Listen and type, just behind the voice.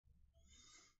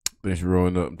Thanks for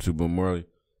rolling up to Bob Marley.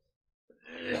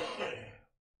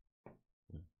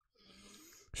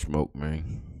 Smoke,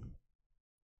 man.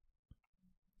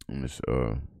 And this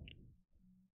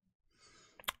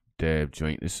dab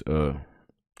joint. This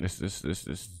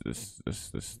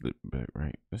slip back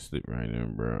right. Let's slip right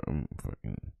in, bro. I'm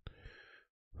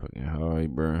fucking high,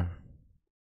 bro.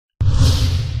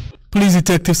 Police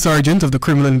Detective Sergeant of the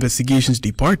Criminal Investigations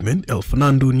Department, El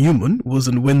Fernando Newman, was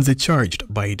on Wednesday charged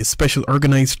by the Special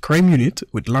Organized Crime Unit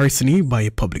with larceny by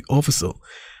a public officer.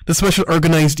 The Special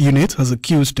Organized Unit has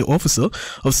accused the officer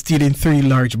of stealing 3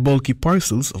 large bulky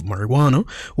parcels of marijuana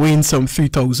weighing some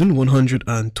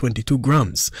 3,122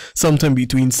 grams, sometime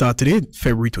between Saturday,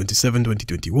 February 27,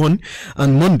 2021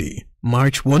 and Monday,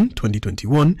 March 1,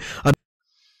 2021.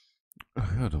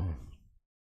 Hold on.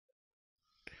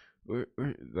 Where,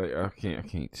 like I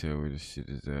can't tell where this shit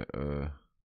is at.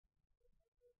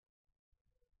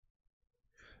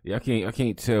 Yeah, I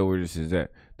can't tell where this is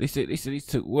at. They said he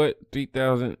took what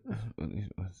 3,000.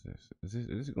 What's this? Is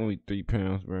this gonna be 3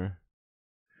 pounds, bro?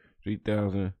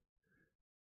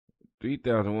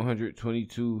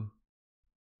 3,122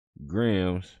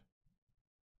 grams.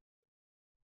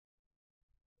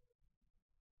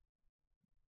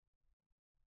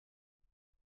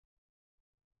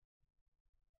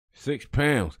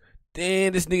 £6.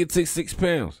 Damn, this nigga took 6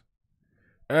 pounds.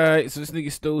 All right, so this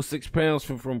nigga stole 6 pounds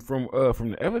from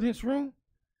the evidence room.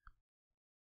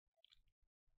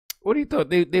 What do you thought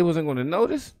they wasn't gonna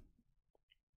notice?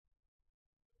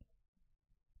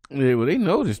 Yeah, well they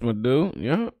noticed, my dude.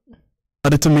 Yeah.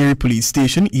 At the Tamari Police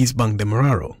Station, East Bank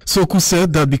Demerara. Soku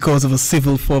said that because of a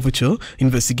civil forfeiture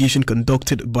investigation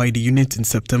conducted by the unit in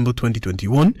September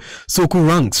 2021, Soku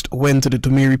Rangst went to the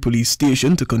Tamari Police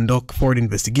Station to conduct further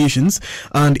investigations,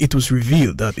 and it was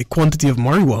revealed that a quantity of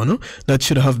marijuana that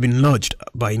should have been lodged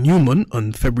by Newman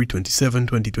on February 27,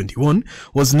 2021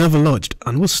 was never lodged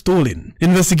and was stolen.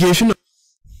 Investigation.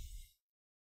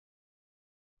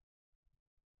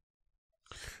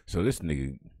 So this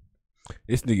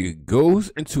nigga goes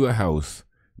into a house,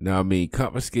 now I mean,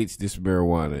 confiscates this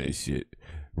marijuana and shit,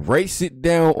 writes it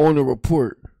down on the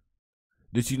report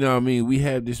that, you know what I mean, we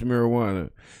have this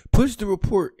marijuana, puts the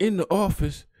report in the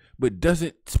office, but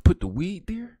doesn't put the weed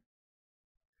there.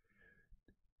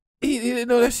 He didn't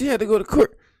know that she had to go to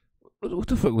court. What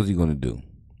the fuck was he gonna do?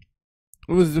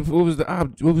 What was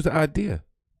the idea?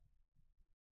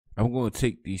 I'm gonna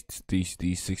take these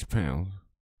 6 pounds.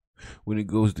 When it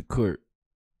goes to court,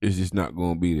 it's just not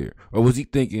gonna be there. Or was he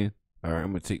thinking, all right, I'm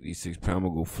gonna take these 6 pounds, I'm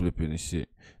gonna go flip it and shit.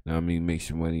 Now I mean, make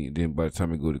some money. And then by the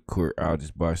time I go to court, I'll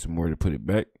just buy some more to put it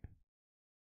back.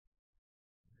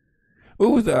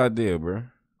 What was the idea, bro?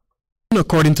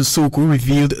 According to Soku,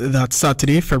 revealed that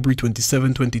Saturday, February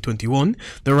 27, 2021,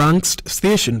 the ranks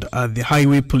stationed at the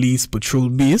Highway Police Patrol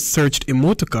Base searched a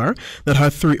motor car that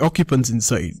had 3 occupants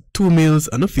inside, 2 males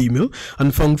and a female,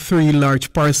 and found 3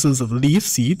 large parcels of leaf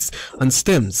seeds and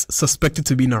stems suspected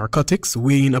to be narcotics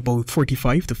weighing about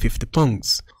 45 to 50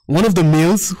 pounds. One of the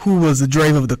males, who was the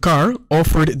driver of the car,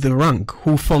 offered the rank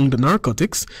who found the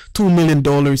narcotics $2 million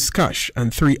cash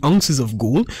and 3 ounces of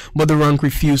gold, but the rank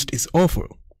refused his offer.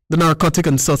 The narcotic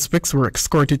and suspects were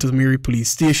escorted to the Mary Police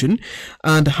Station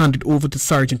and handed over to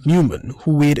Sergeant Newman,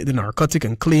 who weighed the narcotic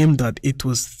and claimed that it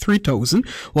was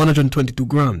 3,122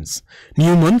 grams.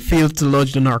 Newman failed to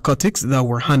lodge the narcotics that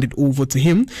were handed over to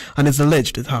him and is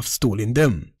alleged to have stolen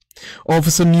them.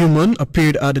 Officer Newman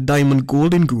appeared at the Diamond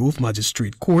Golden Grove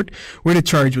Magistrate Court, where the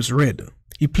charge was read.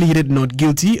 He pleaded not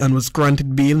guilty and was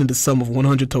granted bail in the sum of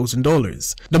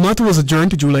 $100,000. The matter was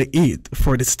adjourned to July 8th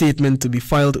for the statement to be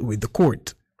filed with the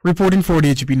court. Reporting for the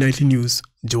HEP Nightly News,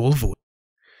 Joel Vogt.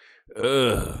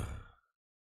 What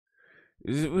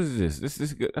is this?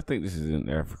 This good. I think this is in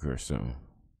Africa or something.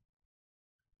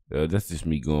 That's just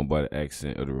me going by the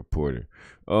accent of the reporter.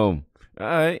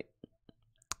 Alright.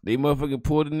 They motherfucking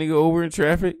pulled the nigga over in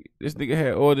traffic. This nigga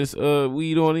had all this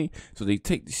weed on him. So they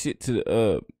take the shit to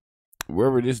the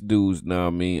wherever this dude's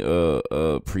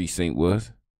precinct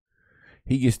was.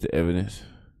 He gets the evidence.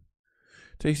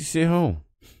 Takes the shit home.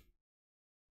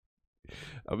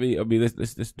 I mean,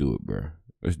 let's do it, bro.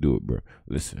 Let's do it, bro.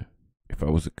 Listen, if I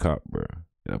was a cop, bro,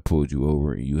 and I pulled you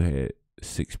over and you had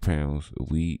 6 pounds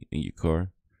of weed in your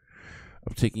car,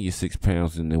 I'm taking your 6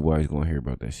 pounds and nobody's gonna hear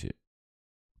about that shit.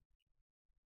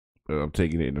 But I'm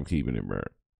taking it and I'm keeping it, bro.